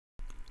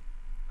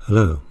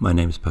Hello, my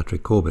name is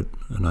Patrick Corbett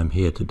and I'm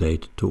here today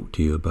to talk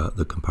to you about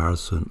the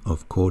comparison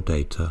of core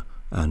data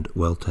and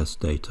well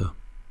test data.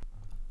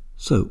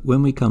 So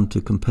when we come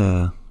to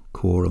compare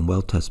core and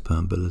well test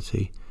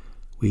permeability,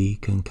 we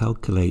can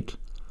calculate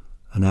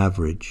an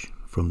average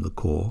from the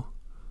core,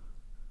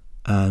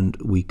 and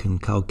we can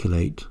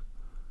calculate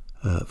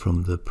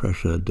from the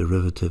pressure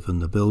derivative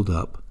and the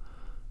build-up,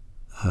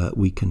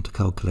 we can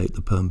calculate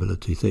the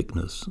permeability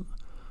thickness.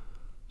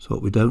 So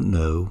what we don't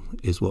know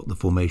is what the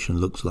formation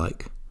looks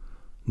like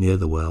near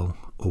the well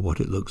or what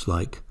it looks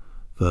like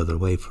further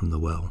away from the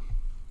well.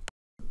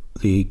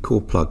 The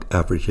core plug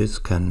averages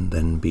can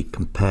then be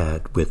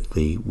compared with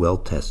the well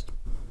test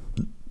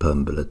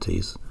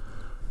permeabilities,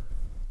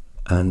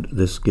 and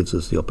this gives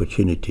us the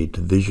opportunity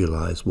to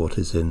visualize what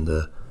is in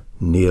the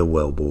near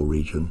wellbore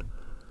region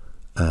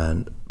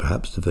and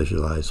perhaps to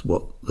visualize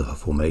what the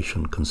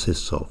formation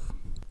consists of.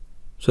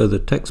 So the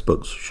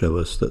textbooks show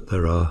us that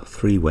there are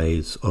three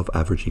ways of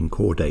averaging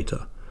core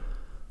data.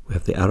 We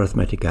have the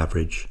arithmetic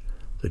average,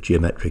 the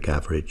geometric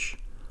average,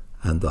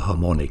 and the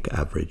harmonic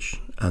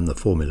average, and the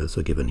formulas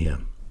are given here.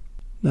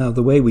 Now,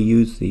 the way we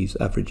use these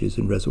averages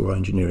in reservoir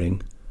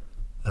engineering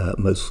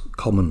most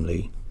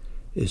commonly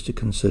is to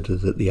consider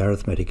that the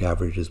arithmetic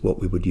average is what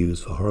we would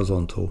use for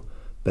horizontal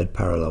bed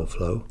parallel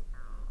flow,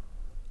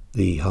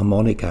 the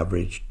harmonic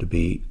average to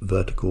be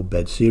vertical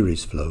bed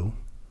series flow,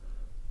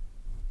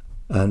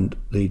 and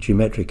the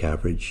geometric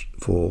average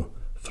for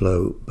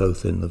flow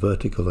both in the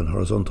vertical and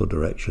horizontal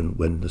direction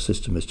when the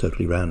system is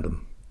totally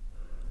random.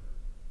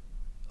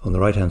 On the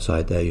right hand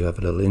side there you have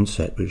a little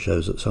inset which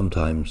shows that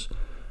sometimes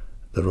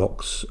the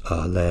rocks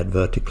are layered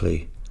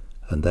vertically,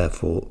 and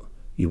therefore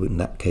in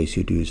that case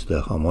you'd use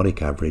the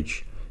harmonic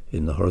average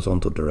in the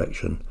horizontal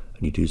direction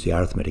and you'd use the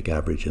arithmetic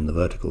average in the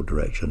vertical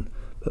direction,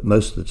 but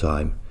most of the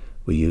time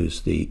we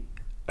use the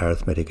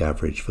arithmetic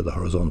average for the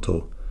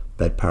horizontal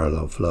bed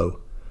parallel flow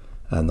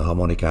and the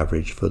harmonic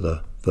average for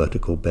the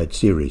vertical bed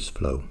series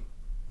flow.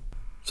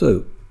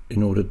 So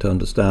in order to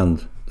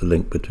understand the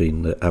link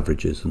between the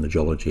averages and the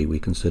geology, we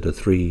consider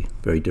three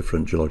very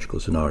different geological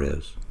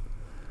scenarios.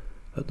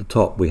 At the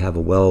top we have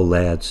a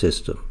well-layered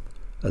system,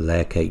 a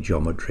layer cake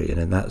geometry, and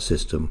in that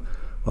system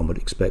one would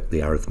expect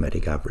the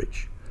arithmetic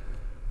average.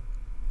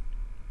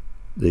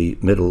 The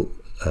middle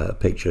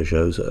picture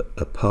shows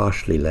a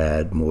partially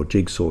layered, more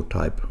jigsaw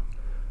type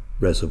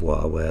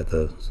reservoir where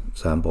the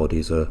sand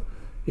bodies are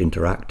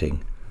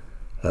interacting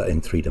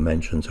in three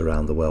dimensions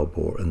around the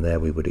wellbore, and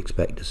there we would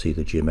expect to see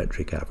the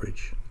geometric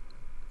average.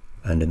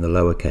 And in the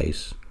lower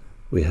case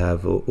we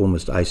have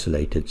almost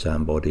isolated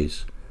sand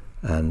bodies,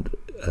 and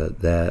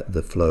there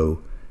the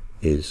flow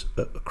is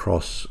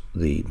across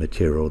the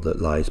material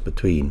that lies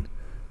between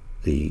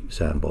the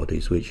sand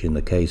bodies, which in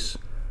the case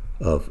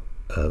of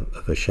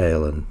a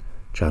shale and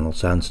channel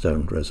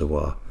sandstone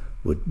reservoir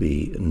would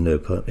be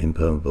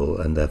impermeable,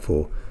 and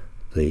therefore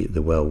the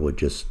well would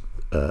just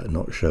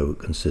not show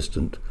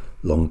consistent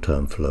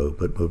long-term flow,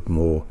 but would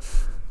more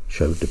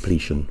show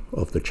depletion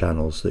of the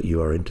channels that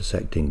you are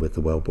intersecting with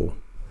the wellbore.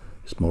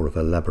 It's more of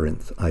a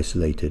labyrinth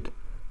isolated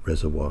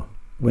reservoir.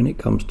 When it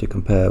comes to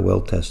compare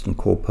well test and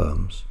core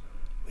perms,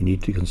 we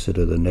need to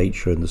consider the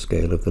nature and the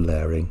scale of the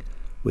layering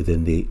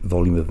within the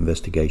volume of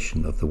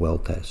investigation of the well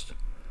test.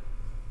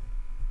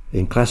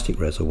 In clastic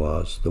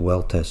reservoirs, the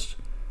well test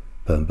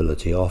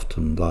permeability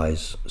often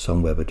lies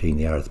somewhere between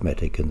the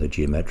arithmetic and the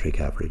geometric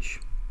average.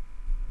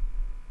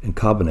 In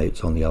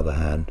carbonates, on the other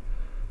hand,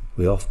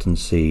 we often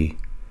see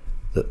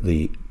that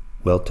the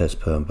well test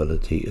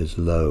permeability is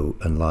low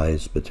and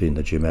lies between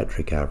the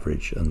geometric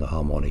average and the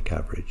harmonic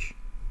average,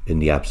 in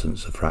the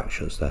absence of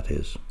fractures, that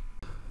is.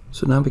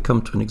 So now we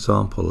come to an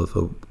example of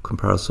a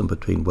comparison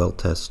between well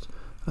test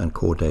and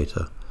core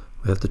data.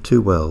 We have the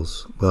two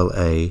wells, well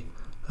A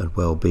and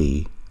well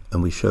B,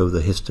 and we show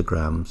the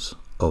histograms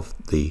of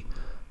the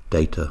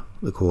data,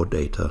 the core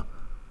data,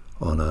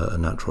 on a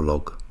natural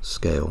log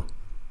scale.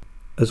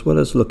 As well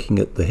as looking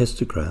at the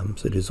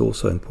histograms, it is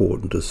also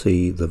important to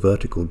see the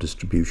vertical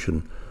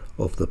distribution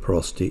of the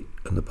porosity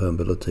and the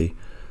permeability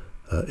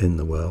in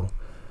the well.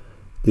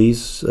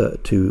 These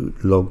two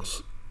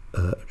logs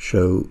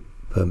show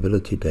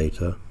permeability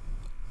data.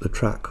 The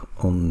track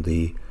on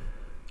the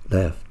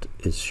left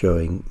is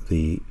showing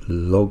the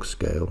log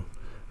scale,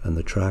 and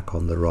the track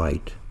on the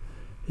right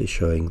is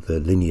showing the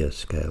linear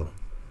scale.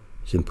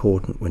 It's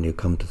important when you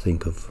come to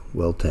think of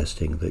well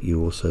testing that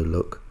you also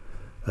look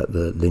at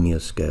the linear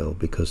scale,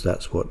 because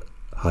that's what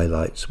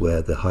highlights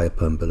where the higher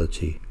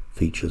permeability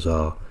features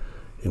are.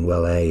 In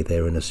well A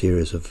they're in a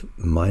series of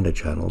minor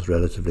channels,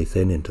 relatively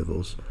thin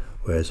intervals,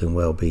 whereas in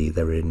well B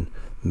they're in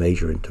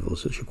major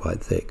intervals which are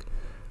quite thick.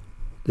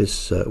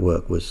 This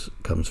work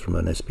comes from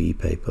an SPE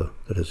paper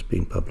that has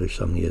been published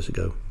some years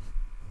ago.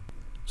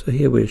 So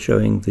here we're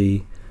showing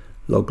the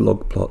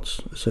log plots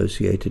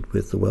associated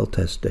with the well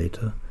test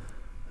data.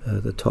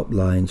 The top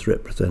lines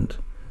represent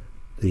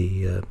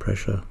the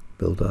pressure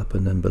build-up,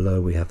 and then below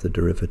we have the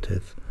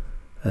derivative,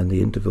 and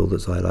the interval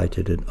that's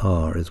highlighted in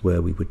R is where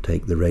we would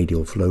take the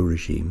radial flow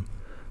regime.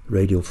 The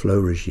radial flow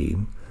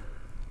regime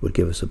would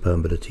give us a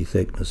permeability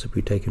thickness. If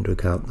we take into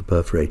account the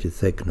perforated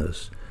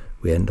thickness,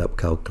 we end up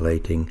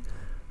calculating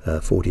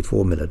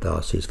 44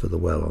 millidarcies for the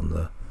well on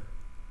the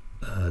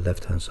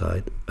left-hand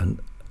side and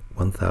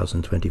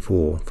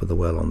 1024 for the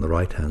well on the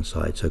right-hand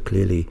side. So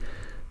clearly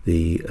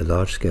the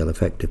large-scale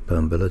effective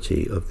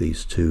permeability of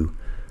these two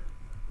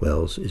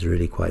wells is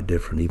really quite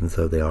different, even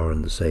though they are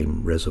in the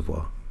same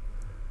reservoir.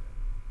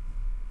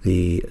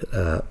 The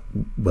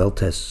well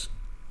test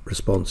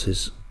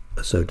responses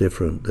are so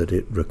different that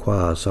it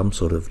requires some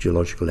sort of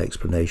geological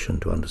explanation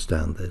to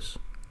understand this.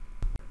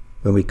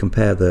 When we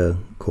compare the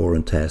core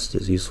and test,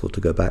 it's useful to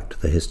go back to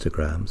the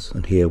histograms,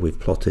 and here we've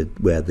plotted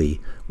where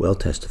the well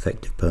test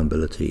effective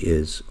permeability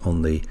is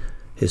on the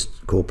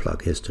core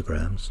plug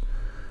histograms,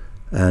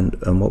 and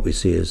what we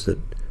see is that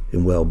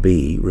in well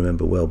B,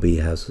 remember well B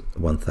has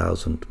more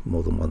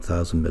than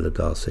 1000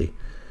 millidarcy,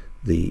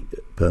 the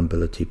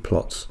permeability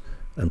plots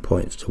and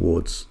points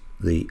towards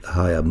the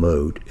higher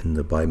mode in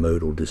the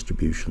bimodal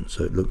distribution,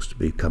 so it looks to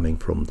be coming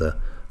from the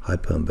high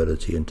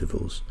permeability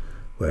intervals,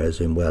 whereas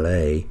in well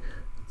A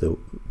the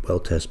well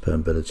test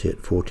permeability at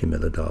 40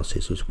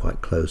 millidarcies was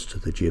quite close to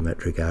the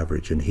geometric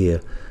average, and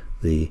here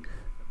the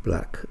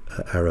black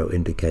arrow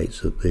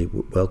indicates that the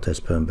well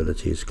test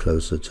permeability is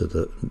closer to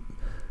the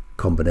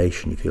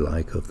combination, if you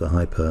like, of the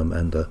high perm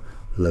and the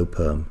low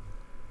perm.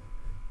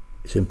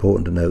 It's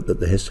important to note that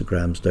the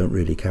histograms don't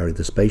really carry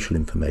the spatial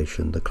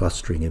information, the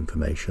clustering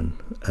information,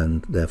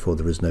 and therefore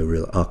there is no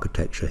real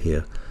architecture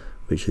here,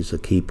 which is a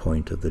key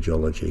point of the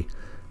geology,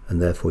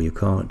 and therefore you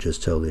can't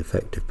just tell the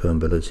effective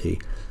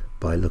permeability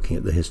by looking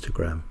at the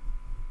histogram.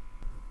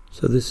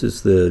 So this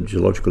is the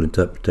geological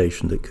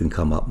interpretation that can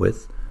come up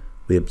with.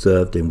 We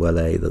observed in well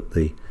A that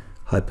the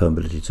high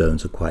permeability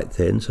zones are quite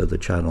thin, so the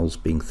channels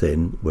being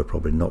thin were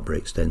probably not very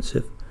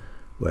extensive,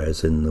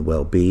 whereas in the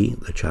well B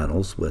the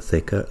channels were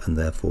thicker and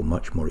therefore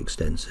much more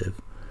extensive.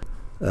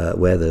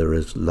 Where there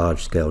is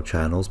large-scale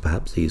channels,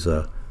 perhaps these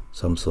are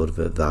some sort of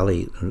a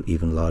valley,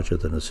 even larger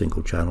than a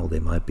single channel. They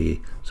might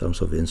be some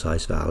sort of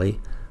incised valley,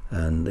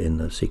 and in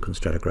the sequence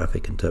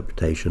stratigraphic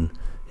interpretation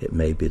it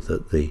may be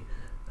that the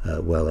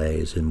well A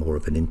is in more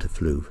of an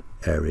interfluve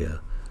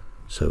area,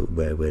 so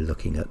where we're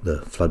looking at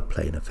the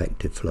floodplain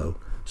effective flow.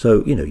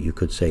 So you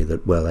could say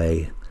that well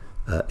A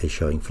is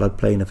showing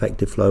floodplain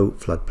effective flow,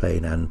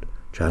 floodplain and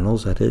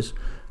channels, that is,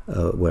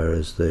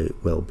 whereas the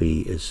well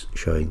B is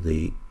showing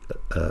the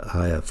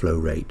higher flow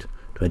rate,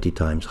 20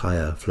 times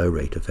higher flow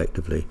rate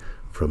effectively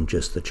from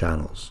just the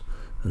channels.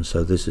 And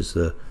so this is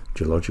the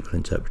geological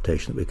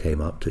interpretation that we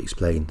came up to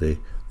explain the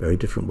very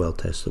different well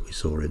tests that we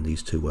saw in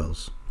these two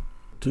wells.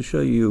 To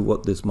show you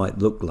what this might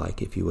look like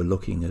if you were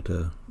looking at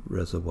a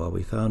reservoir,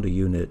 we found a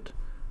unit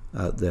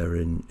out there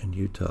in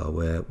Utah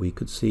where we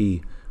could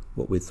see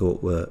what we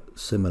thought were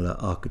similar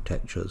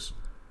architectures.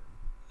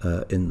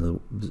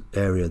 In the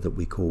area that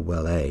we call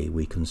well A,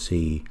 we can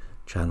see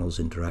channels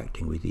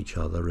interacting with each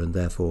other, and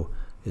therefore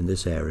in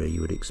this area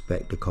you would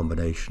expect a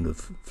combination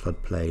of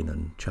floodplain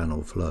and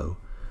channel flow,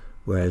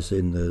 whereas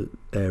in the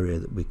area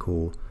that we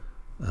call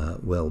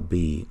well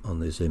B on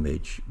this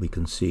image, we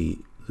can see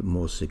the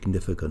more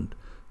significant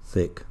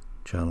thick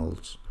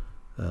channels,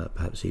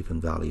 perhaps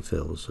even valley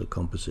fills, so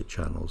composite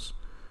channels.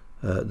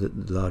 The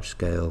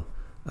large-scale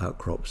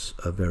outcrops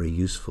are very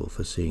useful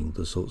for seeing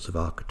the sorts of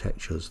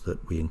architectures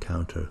that we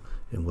encounter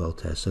in well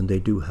tests, and they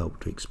do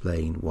help to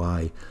explain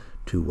why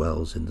two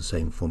wells in the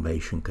same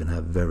formation can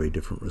have very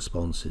different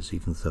responses,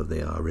 even though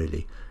they are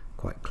really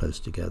quite close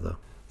together.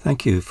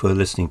 Thank you for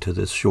listening to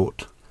this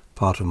short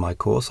part of my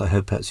course. I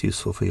hope that's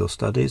useful for your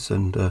studies,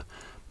 and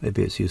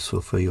maybe it's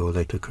useful for your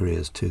later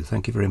careers too.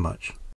 Thank you very much.